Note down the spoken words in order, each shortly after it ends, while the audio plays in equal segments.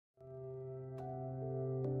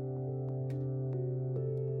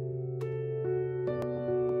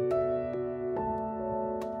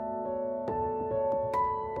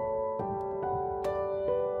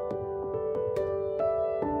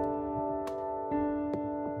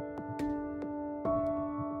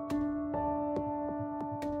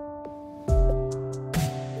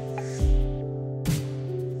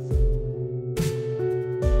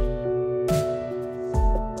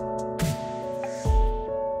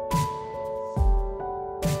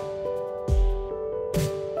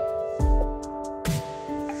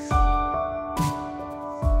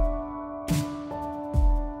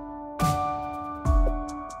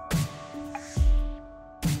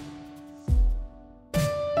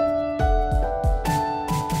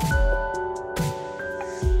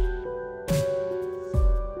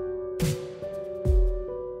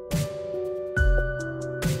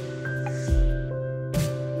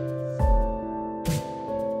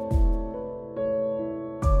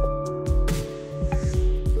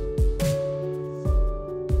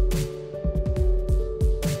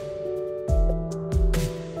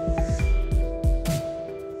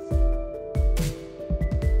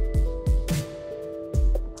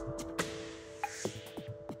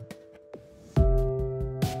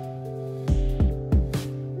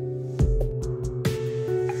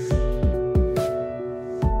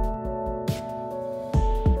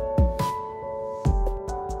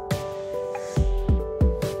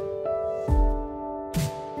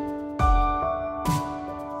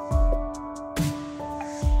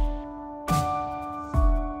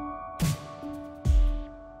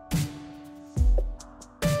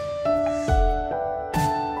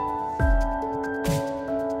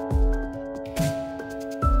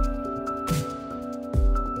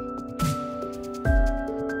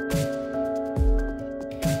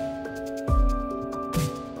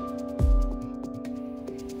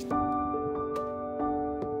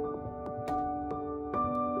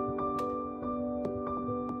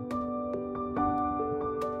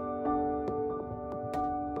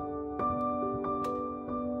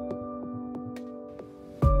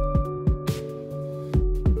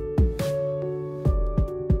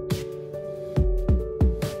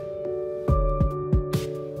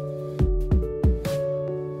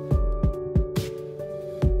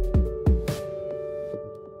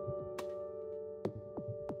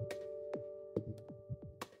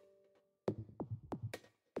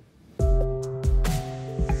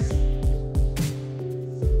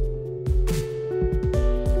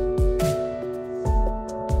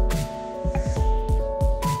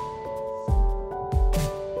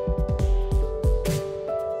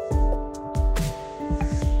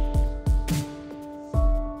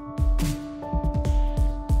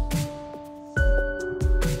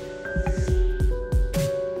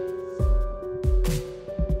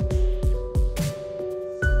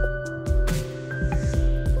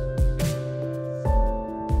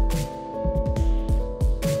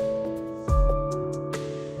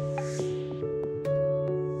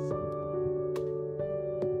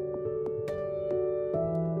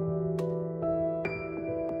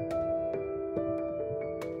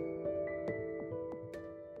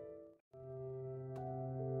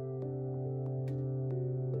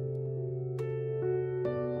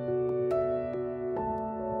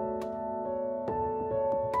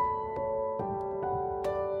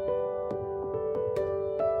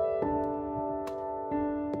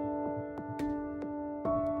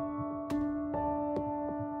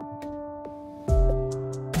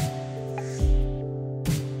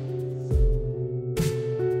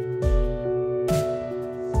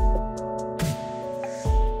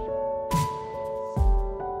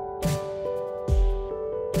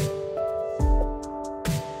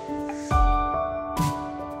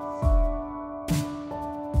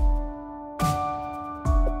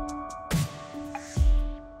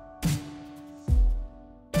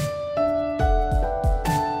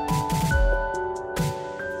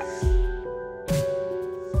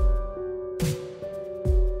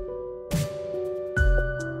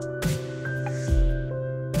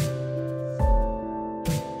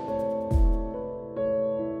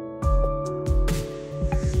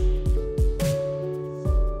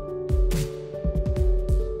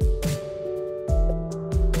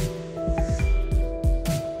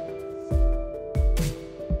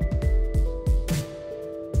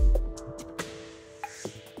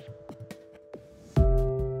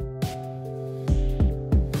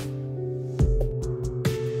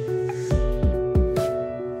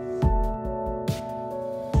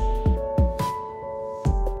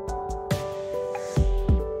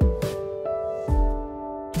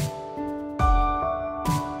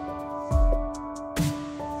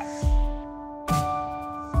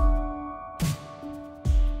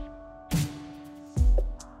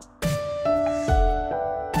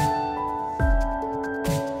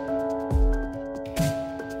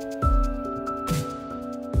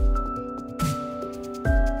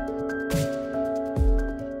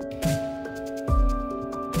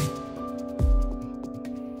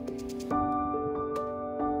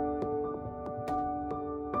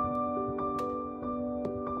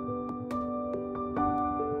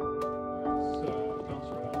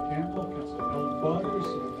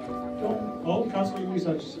Councilor Louise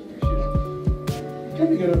Hutchison. She's trying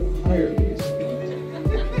to get up higher, these.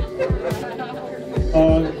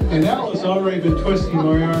 And Alice already been twisting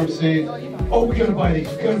my arm saying, oh, we gotta buy these,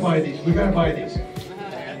 we gotta buy these, we gotta buy these.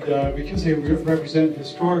 And because they represent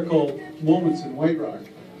historical moments in White Rock.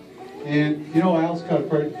 And you know, Al's got a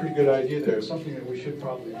pretty good idea there, something that we should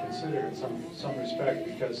probably consider in some respect,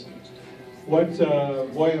 because what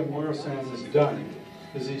Vojislav Morosan has done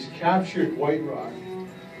is he's captured White Rock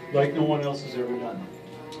like no one else has ever done.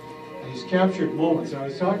 And he's captured moments, and I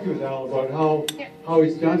was talking with Al about how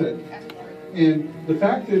he's done it. And the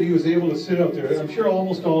fact that he was able to sit out there, I'm sure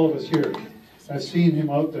almost all of us here have seen him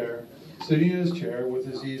out there, sitting in his chair with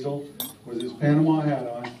his easel, with his Panama hat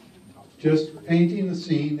on, just painting the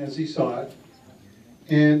scene as he saw it,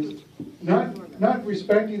 and not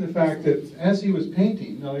respecting the fact that as he was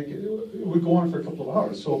painting, like it would go on for a couple of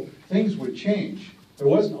hours, so things would change. It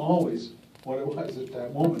wasn't always what it was at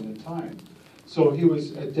that moment in time. So he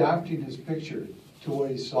was adapting his picture to what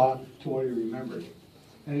he saw, to what he remembered.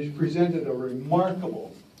 And he's presented a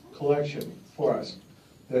remarkable collection for us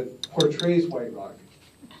that portrays White Rock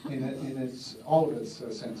in all of its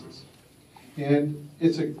senses. And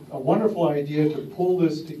it's a wonderful idea to pull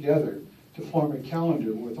this together to form a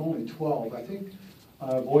calendar with only 12. I think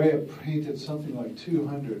Voya painted something like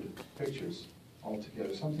 200 pictures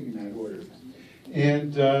altogether, something in that order.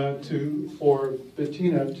 And for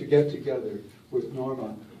Bettina to get together with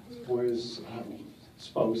Norma, Voya's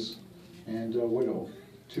spouse and widow,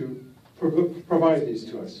 to provide these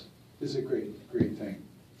to us is a great thing.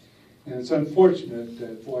 And it's unfortunate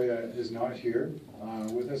that Voya is not here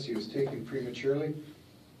with us. He was taken prematurely.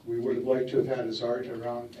 We would have liked to have had his art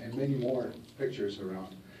around and many more pictures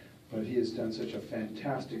around. But he has done such a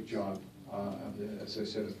fantastic job, as I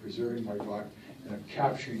said, of preserving White Rock and of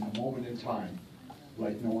capturing a moment in time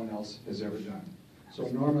like no one else has ever done. So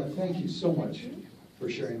Norma, thank you so much for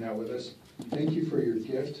sharing that with us. Thank you for your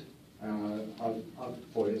gift of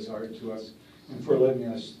Voya's art to us and for letting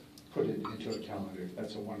us put it into a calendar.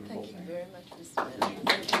 That's a wonderful thing. Thank you very much,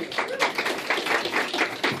 Mr.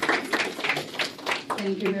 Mann.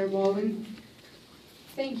 Thank you, Mayor Baldwin.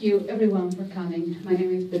 Thank you, everyone, for coming. My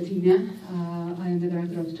name is Bettina. I am the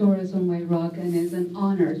Director of Tourism, White Rock, and it's an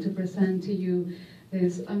honor to present to you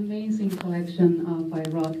this amazing collection of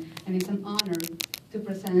White Rock, and it's an honor to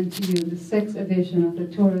present to you the 6th edition of the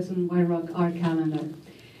Tourism White Rock Art Calendar.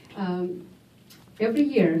 Every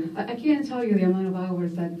year, I can't tell you the amount of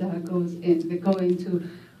hours that go into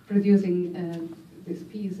producing this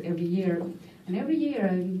piece every year. And every year,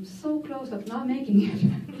 I'm so close of not making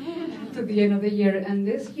it to the end of the year. And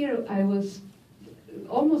this year, I was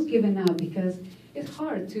almost given up because it's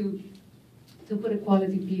hard to put a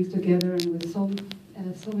quality piece together, and with so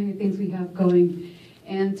many things we have going.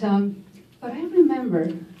 And but I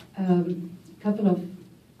remember a couple of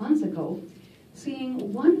months ago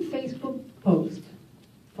seeing one Facebook post,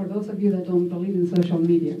 for those of you that don't believe in social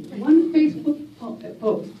media, one Facebook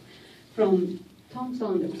post from Tom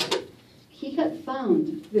Saunders. He had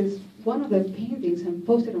found one of the paintings and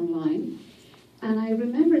posted online, and I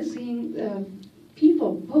remember seeing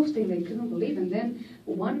people posting they couldn't believe, and then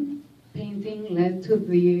one painting led to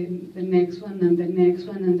the next one and the next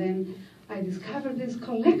one, and then I discovered this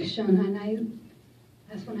collection, and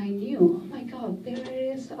that's when I knew, oh my God, there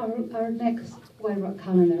is our next White Rock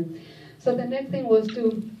calendar. So the next thing was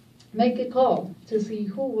to make a call to see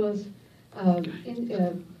who was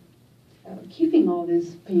keeping all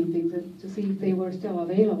these paintings, to see if they were still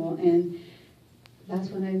available. And that's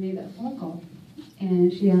when I made a phone call,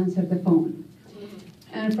 and she answered the phone.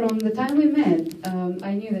 And from the time we met,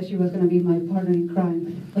 I knew that she was going to be my partner in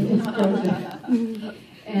crime for this project.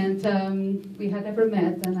 And we had never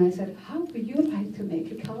met, and I said, how would you like to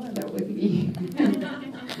make a calendar with me?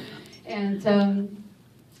 And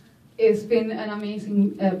it's been an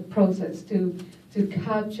amazing process to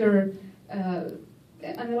capture, and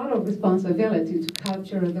a lot of responsibility to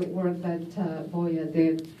capture the work that Voya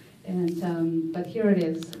did. And but here it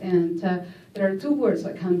is. And there are two words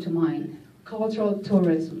that come to mind: cultural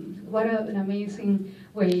tourism. What an amazing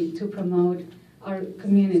way to promote our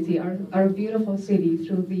community, our beautiful city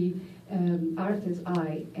through the artist's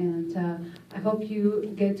eye. And I hope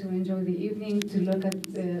you get to enjoy the evening to look at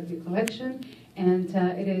the collection. And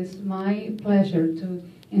it is my pleasure to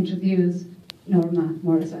introduce Norma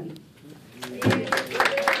Morosan.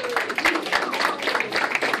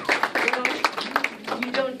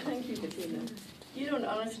 You don't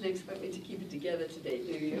honestly expect me to keep it together today,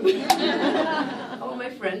 do you? All my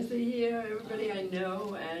friends are here, everybody I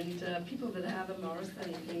know, and people that have a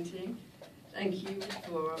Morosan painting. Thank you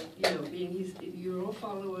for being you're all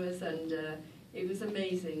followers, and It was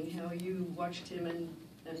amazing how you watched him and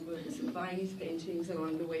was buying his paintings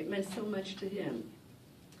along the way. It meant so much to him.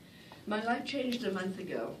 My life changed a month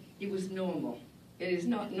ago. It was normal. It is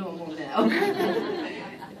not normal now.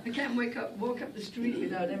 I can't walk up the street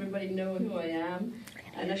without everybody knowing who I am.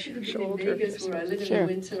 And I should have been in Vegas where I live in the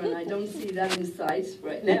winter, and I don't see that in sight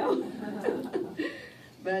right now.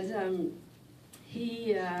 But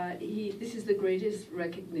this is the greatest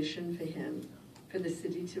recognition for him, for the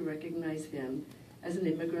city to recognize him as an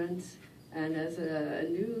immigrant and as a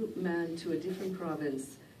new man to a different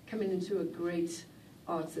province, coming into a great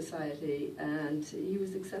art society, and he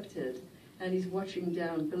was accepted. And he's watching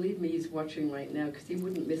down. Believe me, he's watching right now because he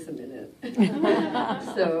wouldn't miss a minute.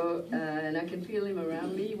 So, and I can feel him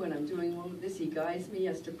around me when I'm doing all of this. He guides me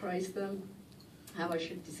as to price them, how I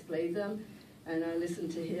should display them, and I listen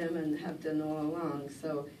to him and have done all along.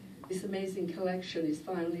 So this amazing collection is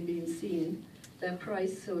finally being seen. They're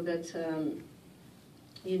priced so that,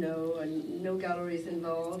 you know, no galleries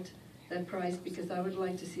involved. They're priced because I would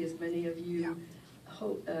like to see as many of you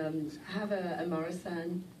have a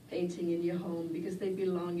Morosan painting in your home, because they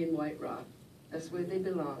belong in White Rock. That's where they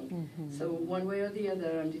belong. Mm-hmm. So one way or the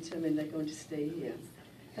other, I'm determined they're going to stay here.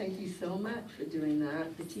 Thank you so much for doing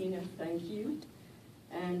that. Bettina, thank you.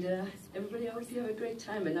 And everybody, I hope you have a great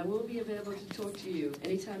time. And I will be available to talk to you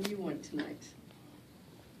anytime you want tonight.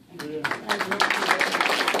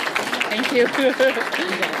 Thank you.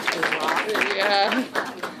 Yeah.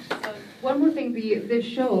 One more thing, the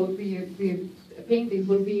show, the painting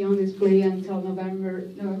will be on display until November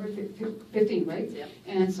 15, right? Yeah.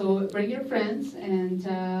 And so bring your friends and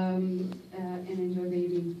enjoy the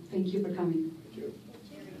evening. Thank you for coming.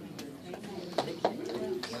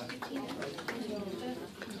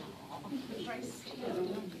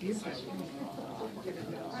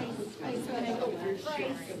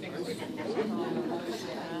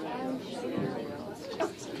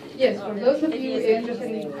 Yes, for those of you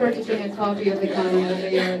interested in purchasing a copy of the camera,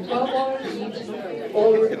 they are $12 each,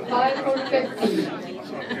 or $5 for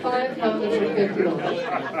 $50. $5 for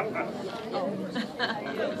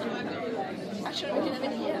 $50. Actually, we can have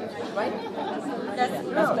it here, right?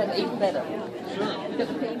 That's better, even better.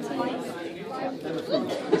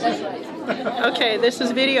 That's right. Okay, this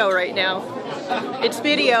is video right now. It's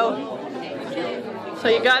video. So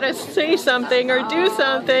you gotta say something or do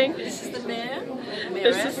something. This is the mayor.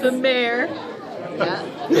 This is the mayor.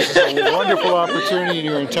 Yeah. This is a wonderful opportunity, and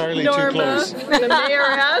you're entirely Norma, too close. the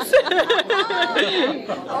mayoress.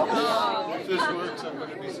 If this works, I'm going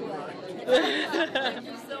to be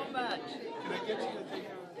surprised.